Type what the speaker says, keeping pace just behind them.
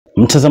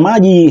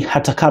Mtazamaji,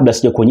 hata kabla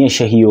sija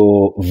kuonyesha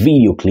hiyo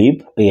video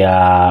clip ya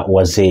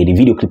wazee, ni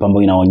video clip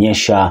ambayo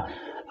inaonyesha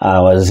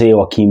wazee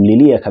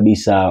wakimlilia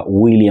kabisa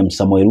William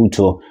Samoei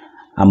Ruto,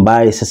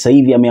 ambaye sasa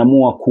hivi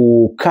ameamua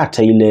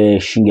kukata ile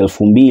shilingi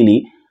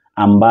 2,000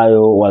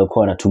 ambayo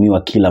walikuwa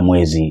wanatumiwa kila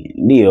mwezi.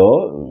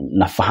 Ndio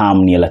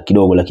nafahamu ni hela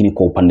kidogo, lakini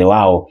kwa upande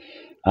wao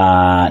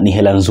ni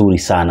hela nzuri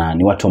sana.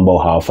 Ni watu ambao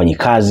hawafanyi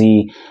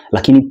kazi,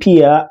 lakini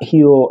pia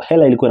hiyo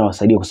hela ilikuwa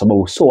inawasaidia kwa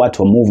sababu sio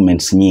watu wa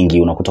movements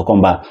nyingi. Unakuta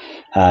kwamba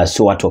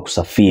sio watu wa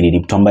kusafiri. Ni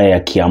mtu ambaye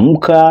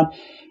akiamka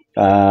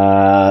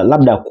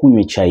labda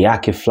kunywe chai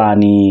yake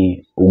fulani,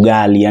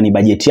 ugali, yani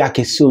bajeti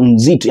yake sio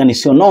nzito, yani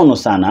sio nono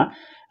sana,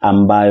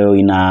 ambayo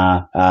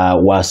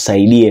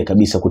wasaidie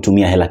kabisa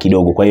kutumia hela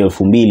kidogo. Kwa hiyo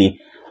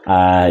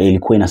 2,000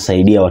 ilikuwa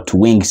inasaidia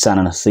watu wengi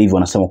sana, na sasa hivi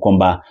wanasema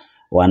kwamba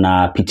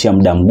wanapitia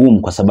muda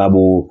mgumu kwa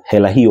sababu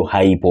hela hiyo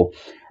haipo.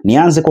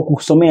 Nianze kwa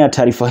kusomea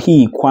taarifa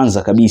hii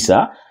kwanza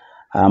kabisa,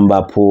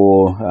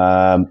 ambapo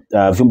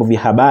vyombo vya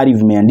habari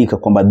vimeandika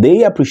kwamba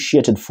they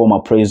appreciated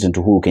former President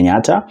Uhuru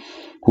Kenyatta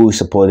who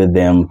supported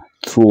them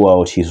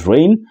throughout his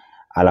reign.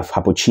 Alafu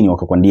hapo chini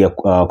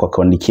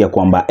wakakuandikia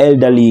kwamba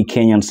elderly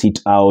Kenyan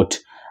sit out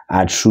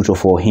at Ruto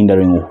for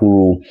hindering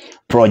Uhuru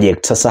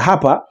project. Sasa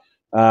hapa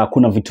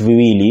kuna vitu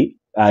viwili.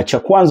 Cha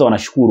kwanza,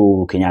 wanashukuru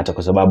Uhuru Kenyatta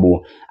kwa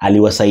sababu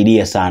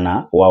aliwasaidia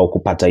sana wao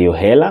kupata hiyo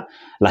hela,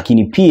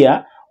 lakini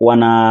pia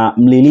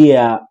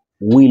wanamlilia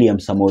William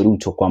Samoei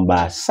Ruto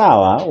kwamba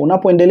sawa,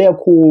 unapoendelea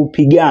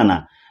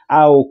kupigana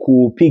au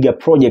kupiga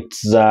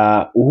projects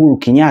za Uhuru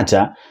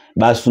Kenyatta,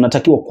 basi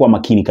unatakiwa kuwa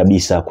makini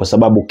kabisa, kwa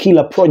sababu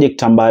kila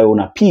project ambayo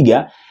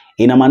unapiga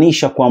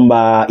inamaanisha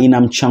kwamba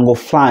ina mchango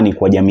fulani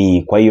kwa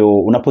jamii. Kwa hiyo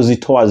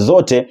unapozitoa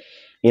zote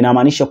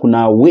inamaanisha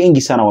kuna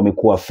wengi sana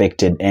wamekuwa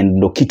affected, and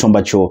ndo kitu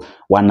ambacho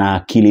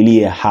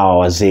wanakililia hawa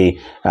wazee.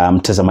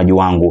 Mtazamaji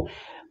wangu,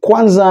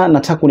 kwanza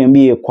nataka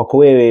uniambie kwako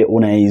wewe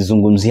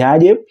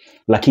unaizungumziaje,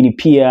 lakini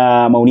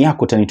pia maoni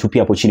yako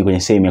utanitupia hapo chini kwenye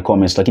sehemu ya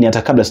comments. Lakini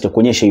hata kabla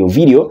sijakuonyesha hiyo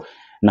video,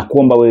 na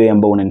kuomba wewe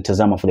ambao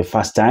unanitazama for the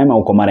first time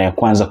au kwa mara ya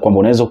kwanza kwamba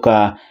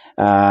unaweza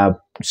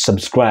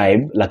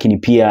subscribe, lakini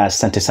pia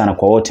asante sana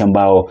kwa wote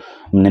ambao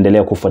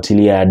mnaendelea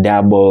kufuatilia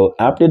Double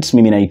Updates.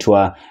 Mimi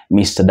naitwa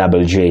Mr.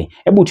 Double J.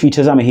 Hebu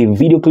tuitazame hii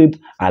video clip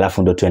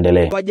alafu ndo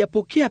tuendelee.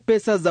 Wajapokea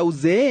pesa za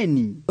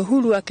uzeeni.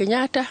 Uhuru wa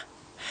Kenyatta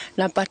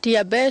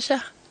napatia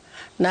pesa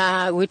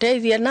na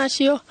witaithia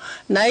nasio,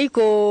 na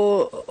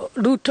iko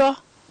Ruto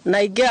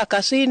na igea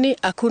kasini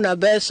hakuna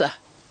pesa.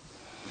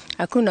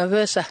 Hakuna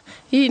pesa.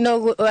 Hii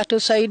no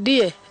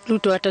watusaidie,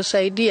 Ruto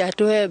watusaidie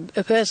atoe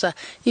pesa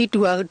hii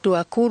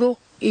tuakuru,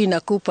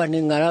 inakupa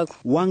ni ngaragu.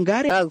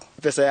 Wangare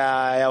pesa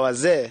ya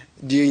wazee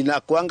ndio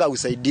inakuanga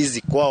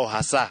usaidizi kwao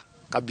hasa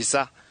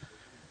kabisa.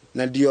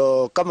 Na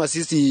ndio kama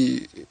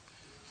sisi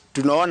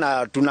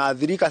tunaona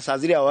tunaathirika saa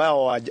zile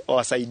wao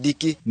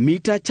wasaidiki.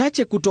 Mita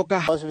chache kutoka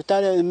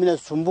hospitali, mimi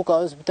nasumbuka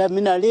hospitali,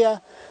 mimi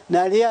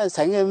nalia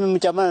sange, mimi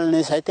mchamana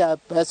nisaidia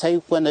pesa hii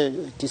kwenda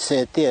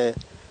kisetie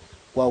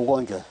kwa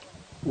ugonjwa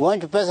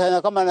pesa,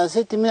 na kama na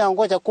siti mimi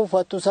nangoja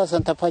kufa tu. Sasa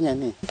nitafanya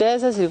nini?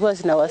 Pesa zilikuwa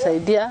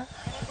zinawasaidia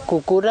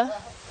kukula,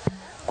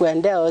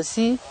 kuendea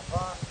hosi,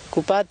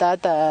 kupata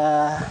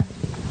hata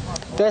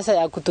pesa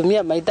ya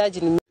kutumia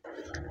mahitaji.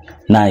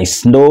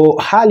 Nice. Ndo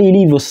hali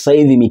ilivyo sasa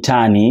hivi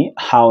mitani.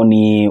 Hao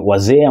ni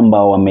wazee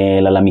ambao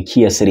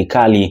wamelalamikia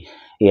serikali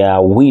ya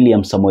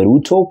William Samoei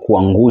Ruto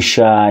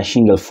kuangusha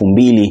shilingi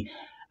 2,000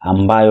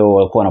 ambayo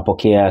walikuwa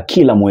wanapokea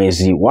kila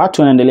mwezi.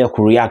 Watu wanaendelea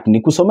kureact.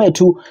 Nikusomee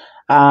tu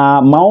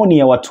maoni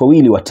ya watu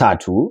wawili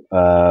watatu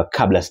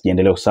kabla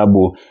sijaendelea, kwa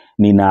sababu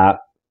nina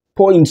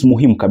points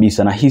muhimu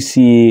kabisa. Na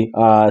hisi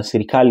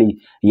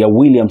serikali ya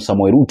William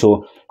Samoei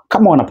Ruto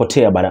kama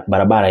wanapotea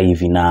barabara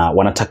hivi na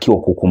wanatakiwa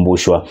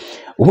kukumbushwa.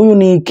 Huyu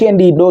ni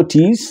Kendi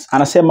Dotis,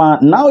 anasema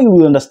now you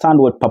will understand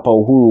what Papa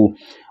Uhuru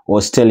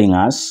was telling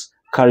us,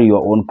 carry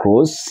your own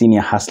cross,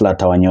 senior hustler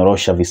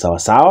tawanyorosha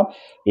visawasawa.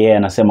 Yeye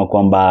anasema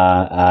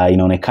kwamba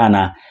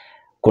inaonekana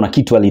kuna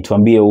kitu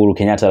alituambia Uhuru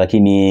Kenyatta,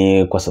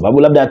 lakini kwa sababu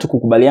labda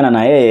hatukukubaliana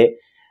na yeye,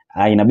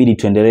 inabidi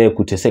tuendelee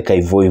kuteseka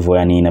hivyo hivyo,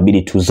 yani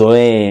inabidi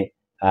tuzoee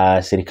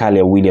serikali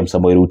ya William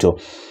Samoei Ruto.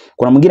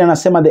 Kuna mwingine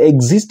anasema the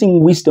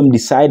existing wisdom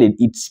decided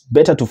it's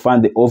better to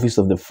fund the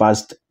office of the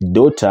first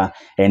daughter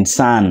and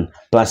son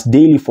plus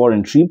daily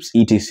foreign trips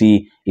etc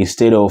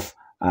instead of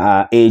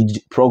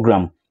age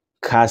program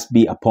cast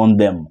be upon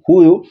them.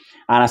 Huyu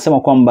anasema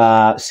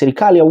kwamba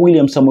serikali ya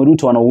William Samoei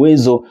Ruto wana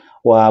uwezo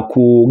wa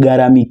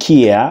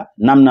kugaramikia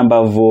namna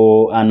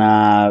ambavyo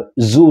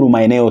anazuru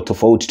maeneo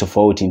tofauti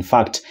tofauti. In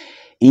fact,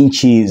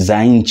 nchi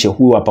za nje.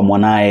 Huyu hapa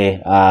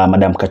mwanae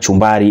Madam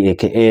Kachumbari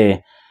aka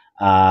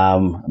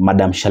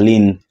Madam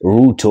Shalin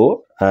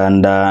Ruto,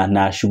 and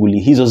na shughuli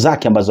hizo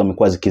zake ambazo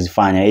amekuwa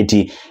zikizifanya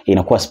eti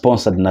inakuwa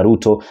sponsored na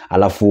Ruto,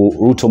 alafu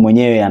Ruto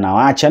mwenyewe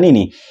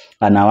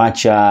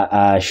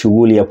anawacha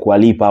shughuli ya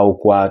kuwalipa au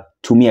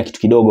kuwatumia kitu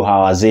kidogo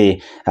hawa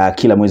wazee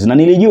kila mwezi. Na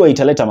nilijua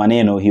italeta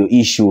maneno hiyo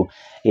issue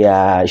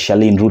ya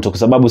Shalin Ruto, kwa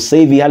sababu sasa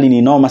hivi hali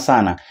ni noma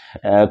sana.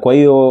 Kwa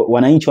hiyo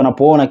wananchi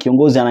wanapoona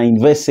kiongozi ana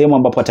invest sehemu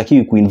ambapo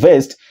hatakiwi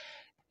kuinvest,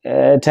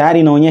 tayari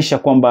inaonyesha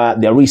kwamba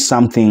there is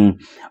something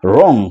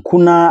wrong.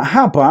 Kuna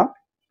hapa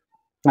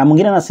na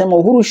mwingine anasema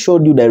Uhuru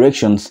showed you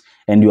directions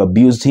and you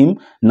abused him,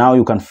 now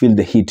you can feel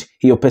the heat.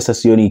 Hiyo pesa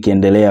sioni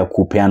ikiendelea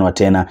kupeanwa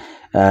tena,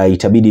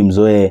 itabidi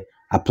mzoe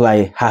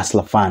apply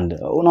hustler fund.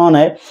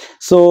 Unaona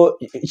So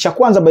cha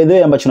kwanza by the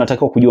way ambacho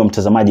natakiwa kujua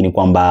mtazamaji ni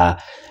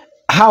kwamba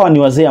hawa ni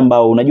wazee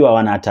ambao unajua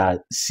hawana hata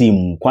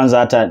simu. Kwanza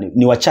hata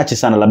ni wachache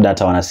sana labda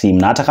hata wana simu,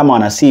 na hata kama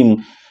wana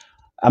simu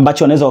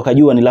ambacho wanaweza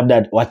wakajua ni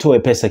labda watoe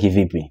pesa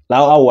kivipi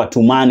au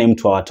watumane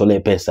mtu awatolee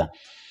pesa.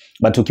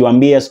 But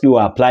ukiwaambia sijui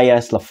apply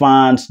hustler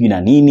fund sijui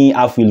na nini,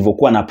 afu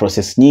ilivyokuwa na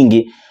process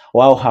nyingi,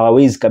 wao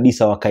hawawezi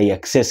kabisa wakai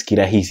access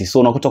kirahisi. So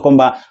unakuta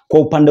kwamba kwa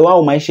upande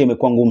wao maisha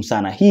imekuwa ngumu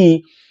sana.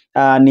 Hii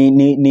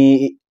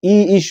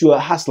hii issue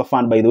ya hustler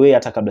fund by the way,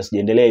 hata kabla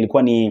sijaendelea,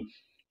 ilikuwa ni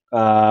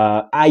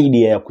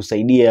idea ya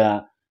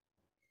kusaidia,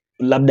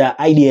 labda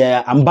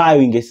idea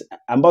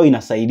ambayo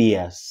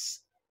inasaidia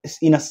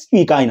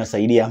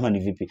inasaidia ama ni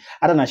vipi,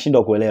 hata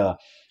nashindwa kuelewa,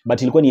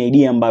 but ilikuwa ni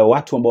idea ambayo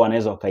watu ambao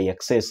wanaweza wakai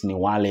access ni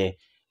wale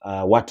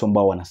watu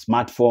ambao wana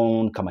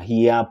smartphone kama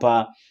hii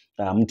hapa.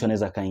 Mtu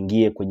anaweza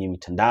kaingie kwenye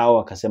mitandao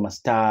akasema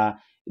star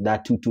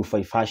that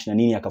 225 hash na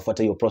nini,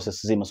 akafuata hiyo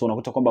process nzima. So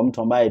unakuta kwamba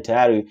mtu ambaye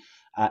tayari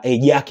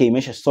age yake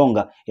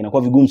imeshasonga,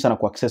 inakuwa vigumu sana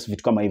ku access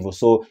vitu kama hivyo.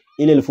 So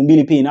ile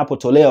 2000 pia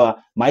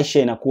inapotolewa, maisha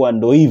inakuwa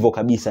ndo hivyo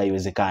kabisa,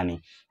 haiwezekani.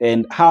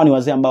 And hawa ni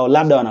wazee ambao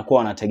labda wanakuwa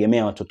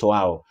wanategemea watoto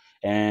wao,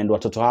 and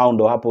watoto hao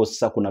ndo hapo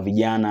sasa kuna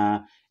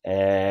vijana,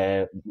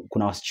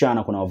 kuna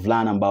wasichana, kuna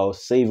wavulana ambao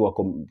sasa hivi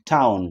wako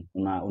town,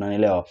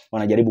 unanielewa,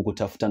 wanajaribu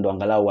kutafuta ndo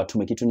angalau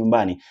watume kitu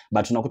nyumbani.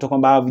 But unakuta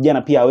kwamba hawa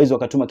vijana pia hawezi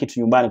wakatuma kitu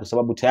nyumbani kwa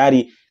sababu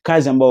tayari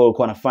kazi ambao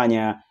walikuwa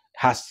wanafanya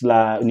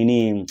hustler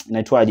nini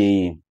inaitwaje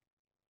hii,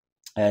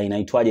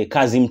 inaitwaje,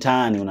 kazi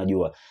mtaani.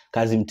 Unajua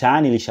kazi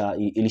mtaani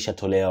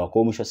ilishatolewa.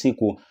 Kwa mwisho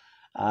siku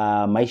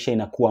maisha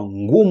inakuwa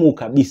ngumu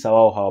kabisa,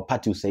 wao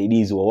hawapati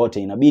usaidizi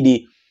wowote,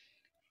 inabidi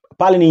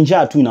pale ni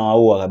njaa tu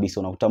inawaua kabisa.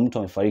 Unakuta mtu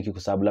amefariki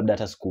kwa sababu labda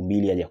hata siku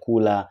 2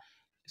 hajakula.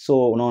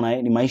 So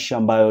unaona ni maisha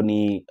ambayo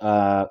ni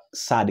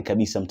sad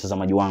kabisa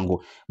mtazamaji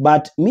wangu.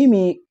 But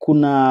mimi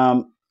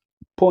kuna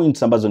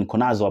points ambazo niko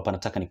nazo hapa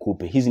nataka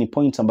nikupe. Hizi ni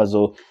points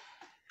ambazo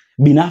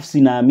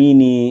binafsi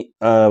naamini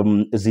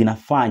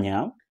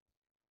zinafanya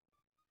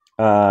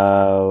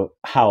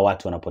hawa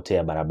watu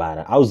wanapotea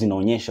barabara, au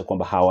zinaonyesha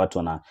kwamba hawa watu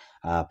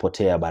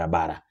wanapotea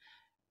barabara.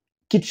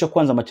 Kitu cha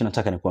kwanza ambacho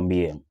nataka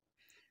nikwambie,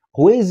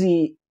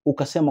 huwezi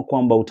ukasema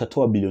kwamba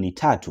utatoa bilioni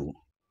 3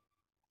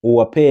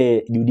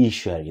 uwapee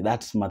judiciary,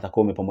 that's Martha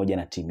Koome pamoja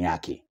na timu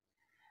yake,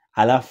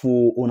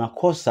 alafu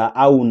unakosa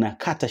au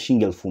unakata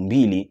shilingi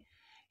 2000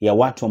 ya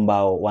watu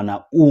ambao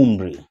wana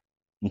umri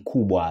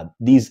mkubwa,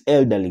 these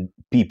elderly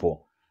people,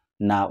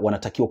 na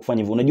wanatakiwa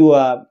kufanya hivyo.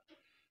 Unajua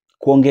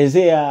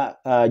kuongezea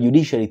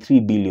judiciary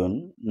 3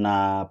 billion,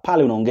 na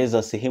pale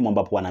unaongeza sehemu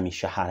ambapo wana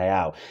mishahara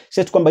yao.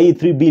 Sio tu kwamba hii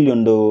 3 billion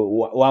ndo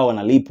wao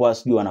wanalipwa,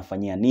 sijui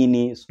wanafanyia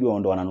nini, sijui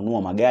ndo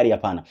wananunua magari,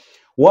 hapana.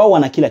 Wao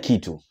wana kila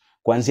kitu,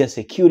 kuanzia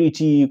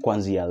security,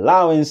 kuanzia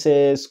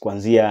allowances,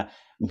 kuanzia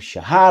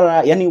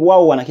mshahara, yani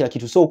wao wana kila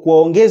kitu. So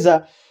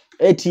kuongeza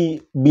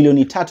eti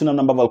bilioni 3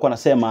 namna ambavyo alikuwa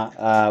anasema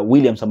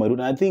William Samoei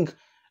Ruto, I think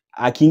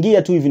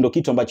akiingia tu hivi ndo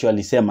kitu ambacho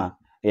alisema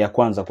ya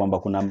kwanza, kwamba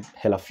kuna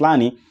hela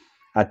fulani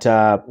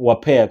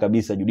atawapea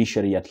kabisa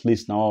judiciary at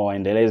least na wao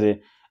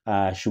waendeleze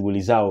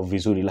shughuli zao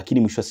vizuri. Lakini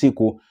mwisho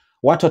siku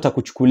watu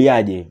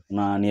watakuchukuliaje?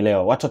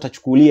 Unanielewa, watu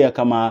watachukulia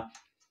kama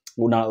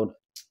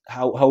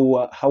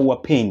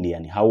hauwapendi,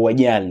 yani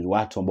hauwajali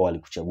watu ambao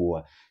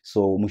walikuchagua.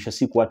 So mwisho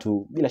siku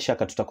watu bila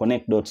shaka tuta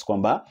connect dots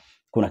kwamba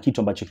kuna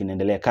kitu ambacho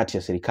kinaendelea kati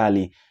ya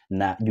serikali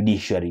na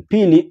judiciary.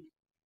 Pili,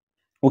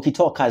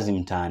 ukitoa kazi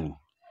mtaani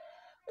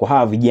kwa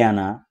hawa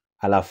vijana,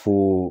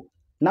 alafu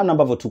namna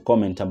ambavyo tu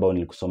comment ambao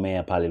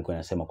nilikusomea pale ilikuwa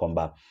inasema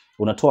kwamba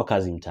unatoa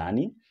kazi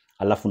mtaani,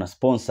 alafu na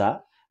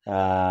sponsor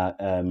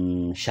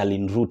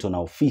Shalin Ruto na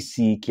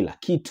ofisi kila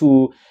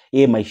kitu,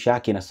 yeye maisha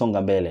yake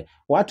inasonga mbele.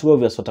 Watu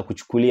obvious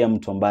watakuchukulia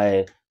mtu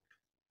ambaye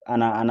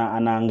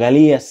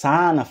anaangalia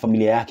sana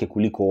familia yake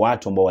kuliko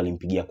watu ambao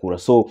walimpigia kura.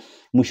 So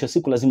mwisho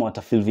siku lazima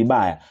watafeel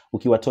vibaya.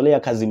 Ukiwatolea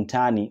kazi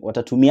mtaani,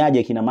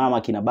 watatumiaje kina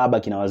mama, kina baba,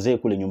 kina wazee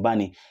kule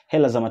nyumbani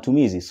hela za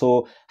matumizi?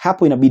 So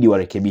hapo inabidi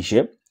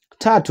warekebishe.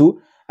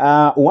 Tatu,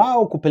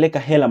 wao kupeleka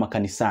hela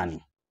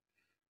makanisani.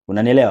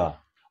 Unanielewa?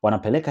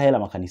 Wanapeleka hela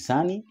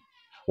makanisani,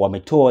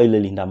 wametoa ile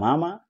linda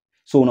mama.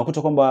 So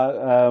unakuta kwamba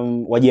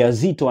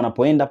wajawazito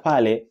wanapoenda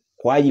pale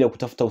kwa ajili ya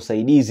kutafuta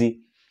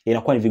usaidizi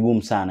inakuwa ni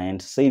vigumu sana.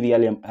 And sasa hivi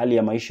hali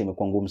ya maisha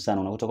imekuwa ngumu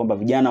sana. Unakuta kwamba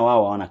vijana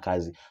wao hawana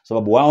kazi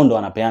sababu wao ndo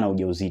wanapeana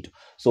ujauzito.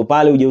 So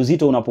pale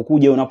ujauzito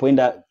unapokuja,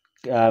 unapoenda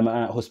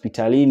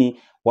hospitalini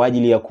kwa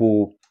ajili ya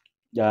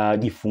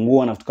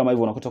kujifungua na vitu kama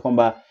hivyo, unakuta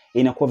kwamba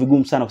inakuwa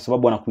vigumu sana kwa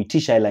sababu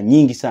wanakuitisha hela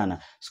nyingi sana.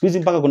 Siku hizi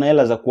mpaka kuna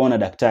hela za kuona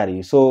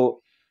daktari.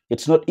 So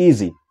it's not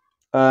easy.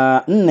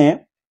 4,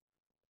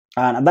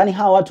 nadhani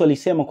hawa watu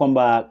walisema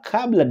kwamba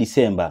kabla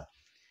Disemba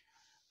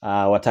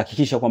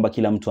watahakikisha kwamba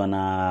kila mtu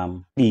ana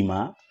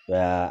bima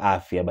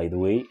afya, by the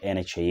way,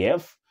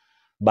 NHIF.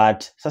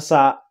 But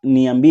sasa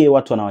niambie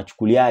watu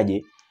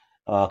wanawachukuliaje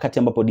wakati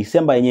ambapo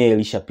Disemba yenyewe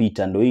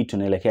ilishapita, ndio hii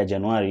tunaelekea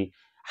Januari,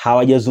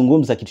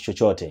 hawajazungumza kitu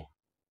chochote.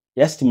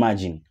 Just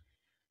imagine,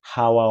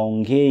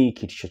 hawaongei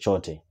kitu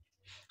chochote.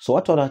 So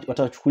watu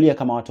watachukulia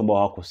kama watu ambao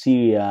wako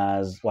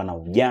serious, wana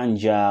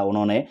ujanja,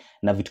 unaona,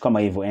 na vitu kama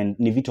hivyo, and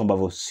ni vitu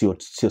ambavyo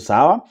sio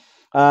sawa.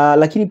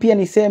 Lakini pia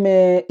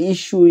niseme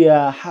issue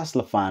ya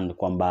Hustler Fund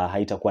kwamba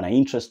haitakuwa na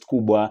interest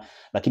kubwa,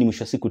 lakini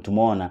mwisho wa siku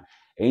tumeona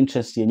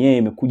interest yenyewe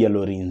imekuja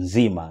lori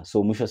nzima.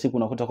 So mwisho wa siku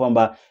unakuta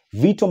kwamba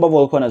vitu ambavyo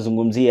walikuwa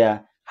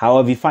wanazungumzia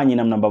hawavifanyi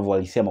namna ambavyo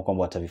walisema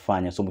kwamba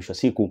watavifanya. So mwisho wa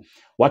siku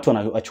watu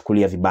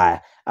wanachukulia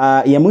vibaya.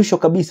 Ya mwisho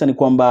kabisa ni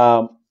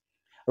kwamba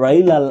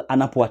Raila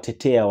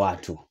anapowatetea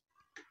watu,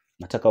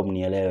 nataka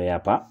mnielewe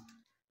hapa.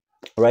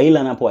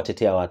 Raila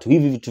anapowatetea watu,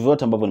 hivi vitu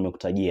vyote ambavyo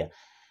nimekutajia,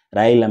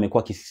 Raila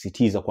amekuwa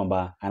akisisitiza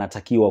kwamba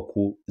anatakiwa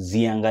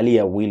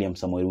kuziangalia William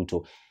Samoei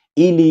Ruto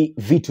ili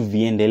vitu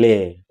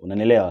viendelee.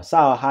 Unanielewa?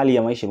 Sawa, hali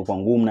ya maisha imekuwa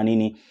ngumu na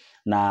nini,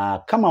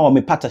 na kama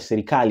wamepata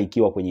serikali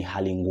ikiwa kwenye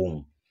hali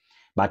ngumu,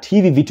 but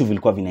hivi vitu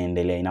vilikuwa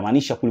vinaendelea,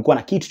 inamaanisha kulikuwa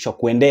na kitu cha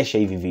kuendesha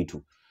hivi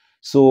vitu.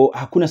 So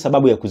hakuna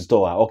sababu ya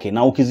kuzitoa. Okay,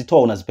 na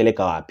ukizitoa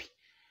unazipeleka wapi?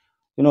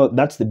 You know,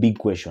 that's the big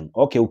question.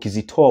 Okay,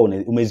 ukizitoa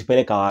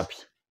umezipeleka wapi?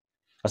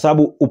 Kwa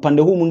sababu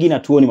upande huu mwingine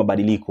hatuoni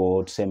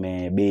mabadiliko,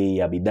 tuseme bei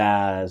ya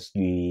bidhaa,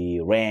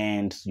 sijui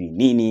rent, sijui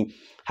nini,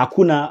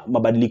 hakuna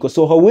mabadiliko.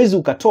 So hauwezi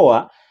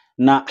ukatoa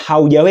na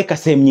haujaweka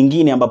sehemu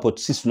nyingine ambapo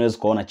sisi tunaweza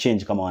kuona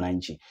change kama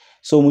wananchi.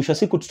 So mwisho wa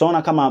siku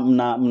tutaona kama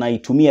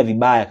mnaitumia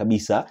vibaya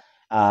kabisa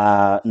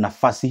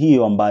nafasi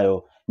hiyo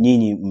ambayo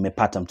nyinyi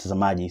mmepata,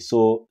 mtazamaji.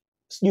 So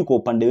sijui kwa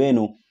upande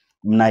wenu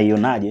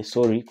mnaionaje?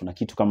 Sorry, kuna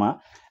kitu kama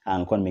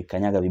nilikuwa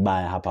nimekanyaga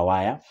vibaya hapa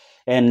waya.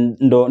 And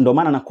ndo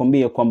maana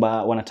nakwambia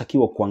kwamba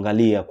wanatakiwa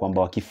kuangalia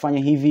kwamba wakifanya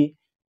hivi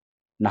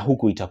na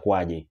huku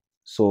itakuwaje.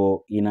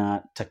 So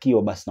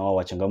inatakiwa basi na wao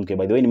wachangamke.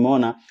 By the way,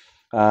 nimeona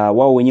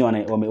wao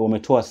wenyewe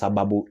wametoa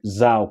sababu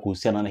zao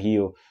kuhusiana na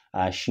hiyo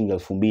shilingi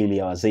 2,000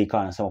 ya wazee,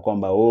 kawa anasema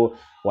kwamba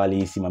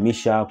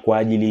walisimamisha kwa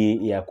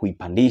ajili ya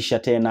kuipandisha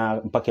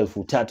tena mpaka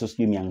 3,000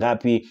 sijui mia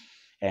ngapi,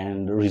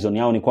 and reason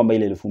yao ni kwamba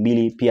ile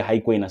 2,000 pia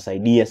haikuwa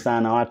inasaidia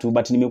sana watu.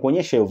 But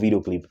nimekuonyesha hiyo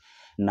video clip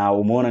na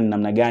umeona ni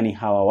namna gani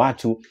hawa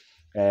watu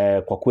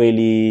kwa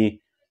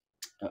kweli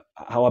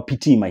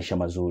hawapitii maisha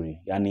mazuri.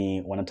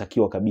 Yani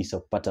wanatakiwa kabisa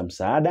kupata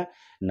msaada,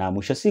 na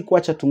mwisho siku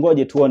acha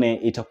tungoje tuone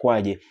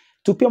itakuwaje.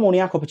 Tupia maoni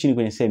yako hapo chini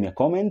kwenye sehemu ya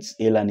comments,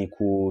 ila ni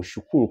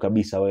kushukuru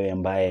kabisa wewe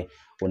ambaye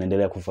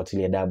unaendelea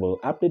kufuatilia Double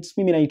Updates.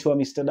 Mimi naitwa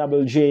Mr.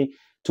 Double J.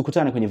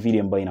 Tukutane kwenye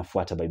video ambayo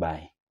inafuata. Bye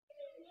bye.